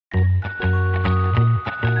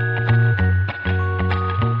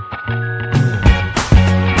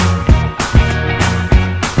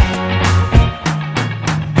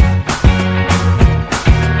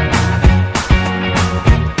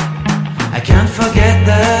can't forget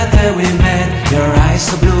the day we met. Your eyes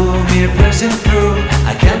so blue, me piercing through.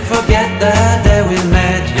 I can't forget the day we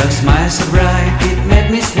met. Your smile so bright, it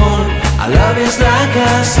made me swoon. Our love is like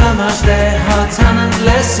a summer's day, hot and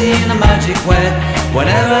endless in a magic way.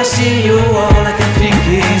 Whenever I see you, all I can think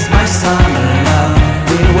is my summer love.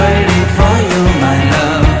 Been waiting for you, my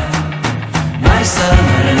love. My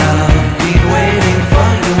summer love. Been waiting for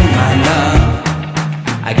you, my love.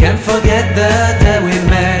 I can't forget the day we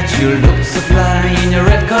met. You looked so fly in your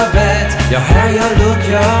red Corvette. Your hair, your look,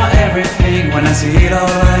 your everything. When I see it all,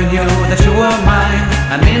 I knew that you were mine.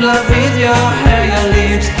 I'm in love with your hair, your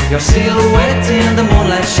lips, your silhouette in the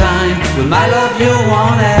moonlight shine. With my love you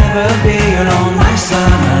won't ever be alone. My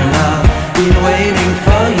summer love, been waiting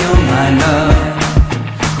for you, my love.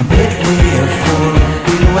 Completely a fool,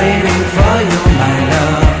 been waiting for you, my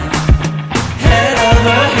love. Head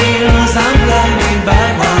over heels, I'm blinded by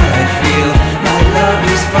what I feel. My love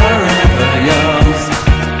is forever yours.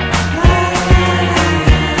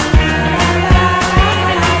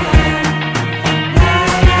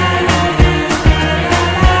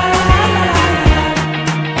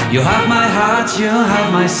 You have my heart, you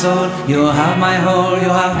have my soul. You have my whole,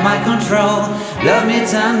 you have my control. Love me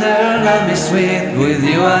tender, love me sweet. With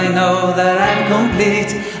you I know that I'm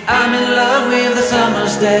complete. I'm in love with the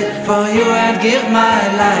summer's day. For you I'd give my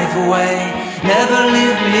life away. Never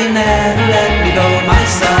leave me, never let me go. My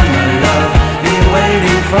summer love, been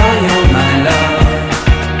waiting for you, my love.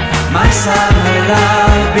 My summer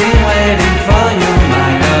love, been waiting for you,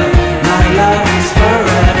 my love. My love is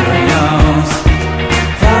forever yours.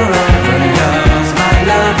 Forever yours, my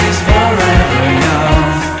love is forever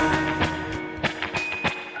yours.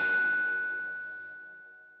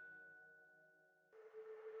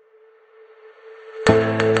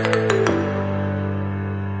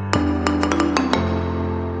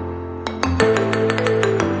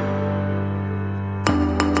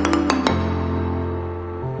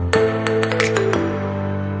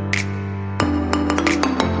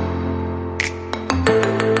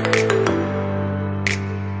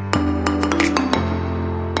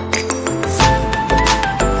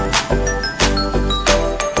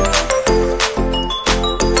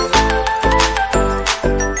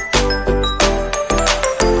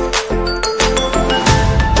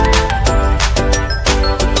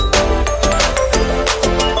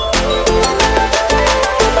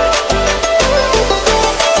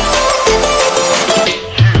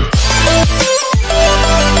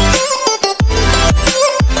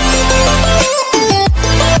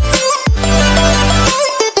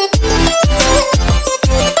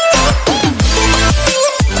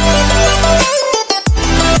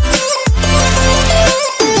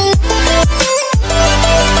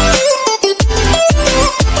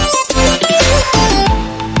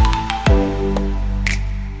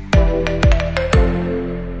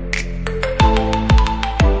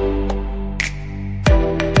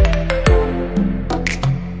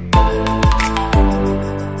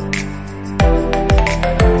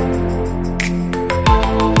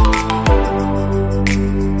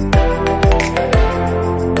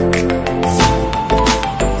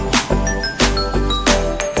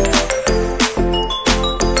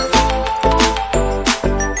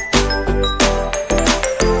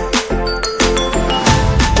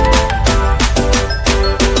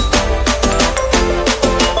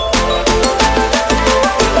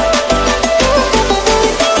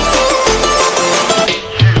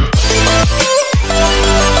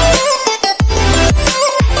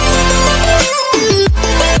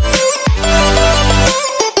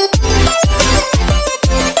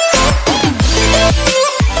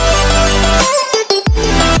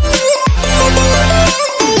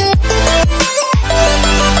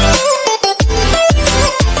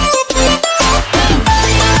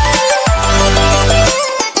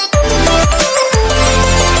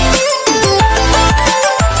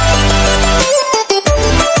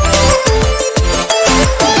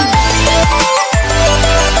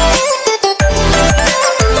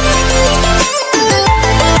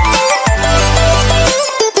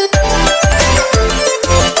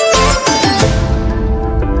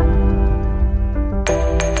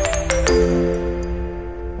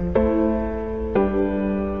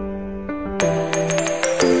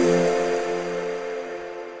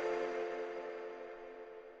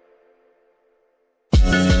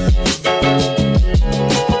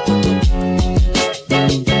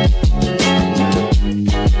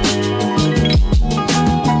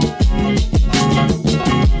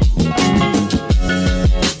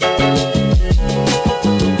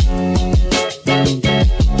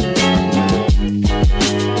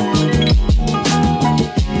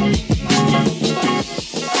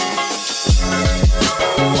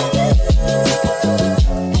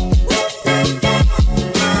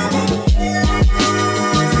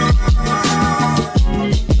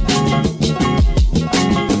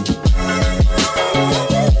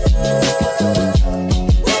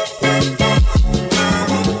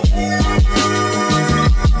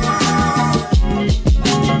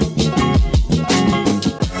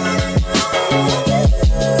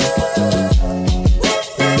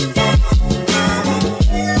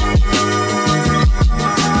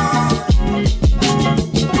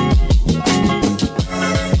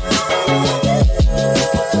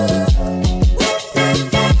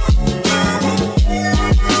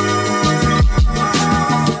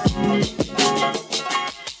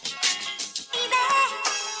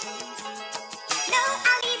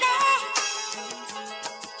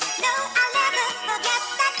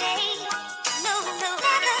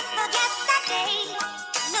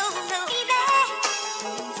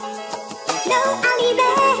 No, I'll leave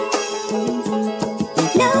it.